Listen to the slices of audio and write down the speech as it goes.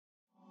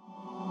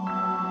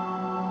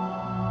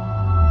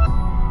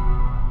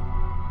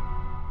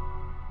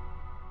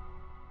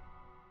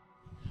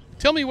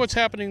Tell me what's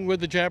happening with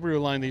the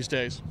Jabiru line these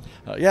days.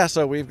 Yeah,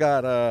 so we've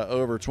got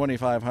over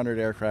 2,500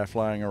 aircraft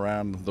flying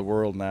around the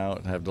world now,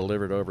 have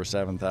delivered over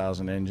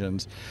 7,000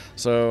 engines.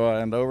 So,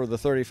 and over the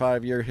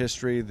 35-year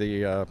history,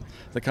 the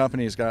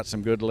company's got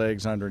some good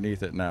legs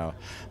underneath it now.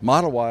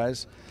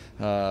 Model-wise,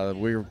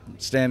 we're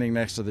standing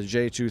next to the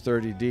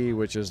J230D,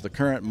 which is the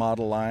current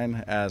model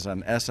line as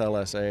an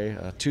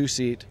SLSA, a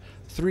two-seat,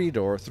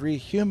 three-door, three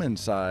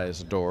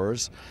human-sized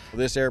doors.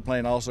 This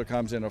airplane also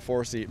comes in a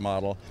four-seat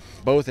model.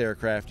 Both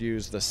aircraft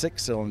use the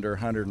six-cylinder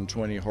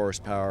 120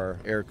 horsepower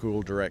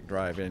air-cooled direct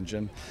drive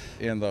engine.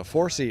 In the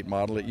four-seat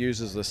model, it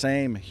uses the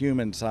same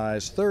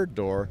human-sized third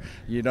door.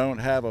 You don't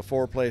have a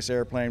four-place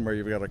airplane where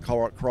you've got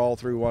to crawl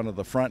through one of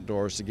the front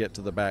doors to get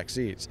to the back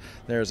seats.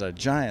 There's a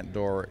giant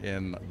door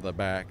in the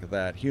back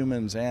that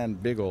humans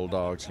and big old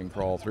dogs can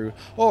crawl through,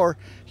 or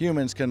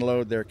humans can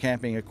load their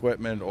camping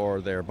equipment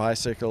or their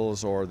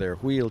bicycles or their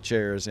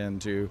wheelchairs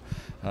into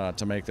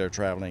to make their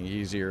traveling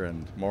easier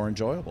and more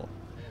enjoyable.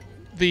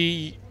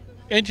 The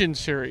engine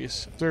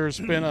series,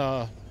 there's been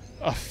a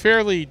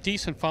fairly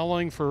decent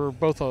following for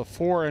both a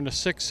 4 and a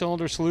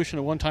 6-cylinder solution.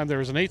 At one time there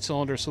was an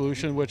 8-cylinder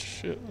solution,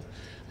 which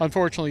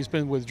unfortunately has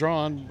been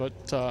withdrawn,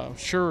 but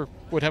sure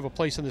would have a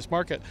place in this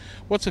market.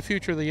 What's the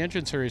future of the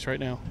engine series right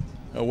now?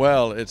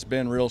 Well, it's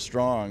been real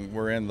strong.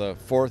 We're in the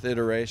fourth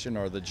iteration,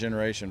 or the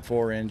Generation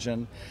 4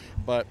 engine,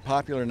 but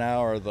popular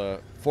now are the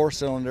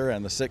 4-cylinder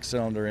and the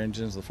 6-cylinder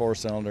engines. The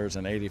 4-cylinder is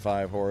an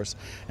 85 horse,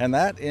 and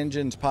that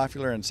engine's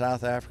popular in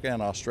South Africa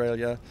and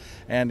Australia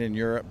and in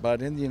Europe,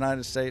 but in the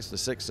United States the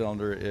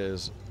 6-cylinder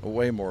is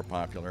way more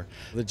popular.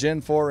 The Gen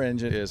 4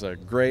 engine is a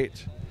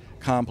great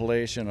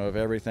compilation of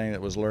everything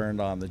that was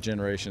learned on the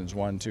Generations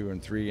 1, 2,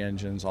 and 3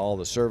 engines. All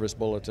the service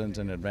bulletins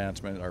and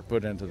advancement are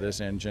put into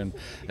this engine,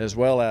 as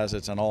well as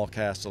it's an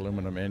all-cast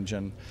aluminum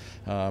engine.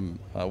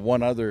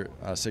 One other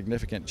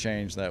significant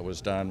change that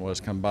was done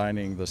was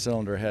combining the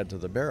cylinder head to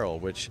the barrel,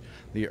 which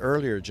the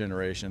earlier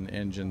generation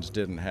engines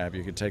didn't have.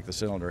 You could take the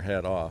cylinder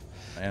head off,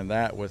 and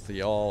that with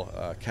the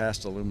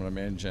all-cast aluminum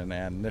engine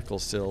and nickel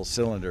sill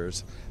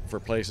cylinders for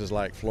places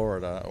like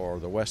Florida or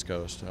the West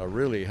Coast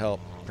really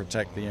helped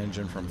protect the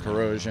engine from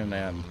corrosion,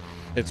 and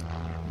it's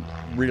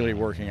really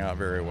working out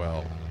very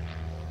well.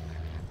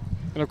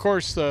 And of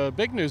course, the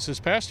big news this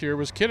past year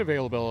was kit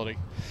availability.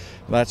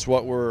 That's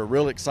what we're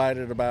real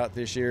excited about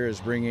this year,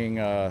 is bringing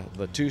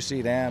the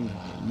two-seat and,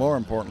 more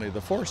importantly,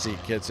 the four-seat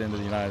kits into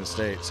the United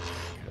States.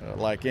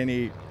 Like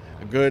any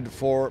good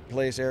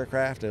four-place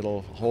aircraft,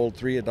 it'll hold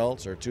 3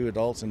 adults or 2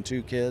 adults and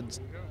 2 kids.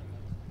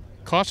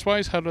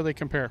 Cost-wise, how do they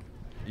compare?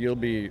 You'll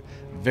be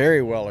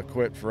very well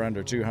equipped for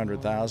under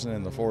 $200,000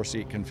 in the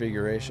four-seat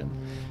configuration.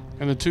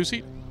 And the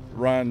two-seat?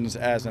 Runs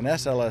as an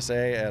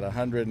SLSA at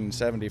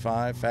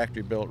 $175,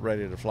 factory built,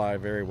 ready to fly,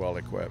 very well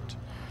equipped.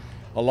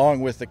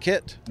 Along with the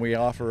kit, we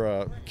offer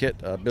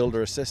a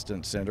builder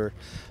assistance center,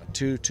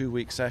 2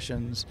 two-week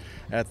sessions.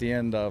 At the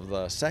end of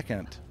the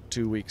second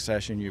 2-week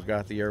session, you've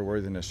got the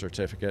airworthiness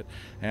certificate,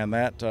 and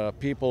that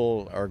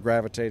people are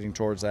gravitating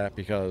towards that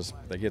because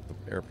they get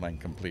the airplane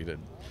completed.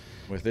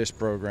 With this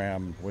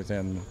program,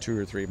 within 2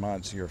 or 3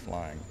 months, you're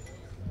flying.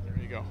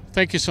 There you go.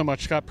 Thank you so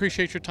much, Scott.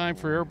 Appreciate your time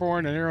for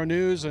Airborne and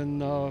Aero-News and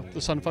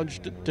the Sun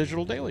Fudge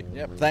Digital Daily.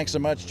 Yep. Thanks so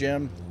much,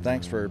 Jim.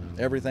 Thanks for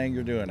everything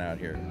you're doing out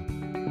here.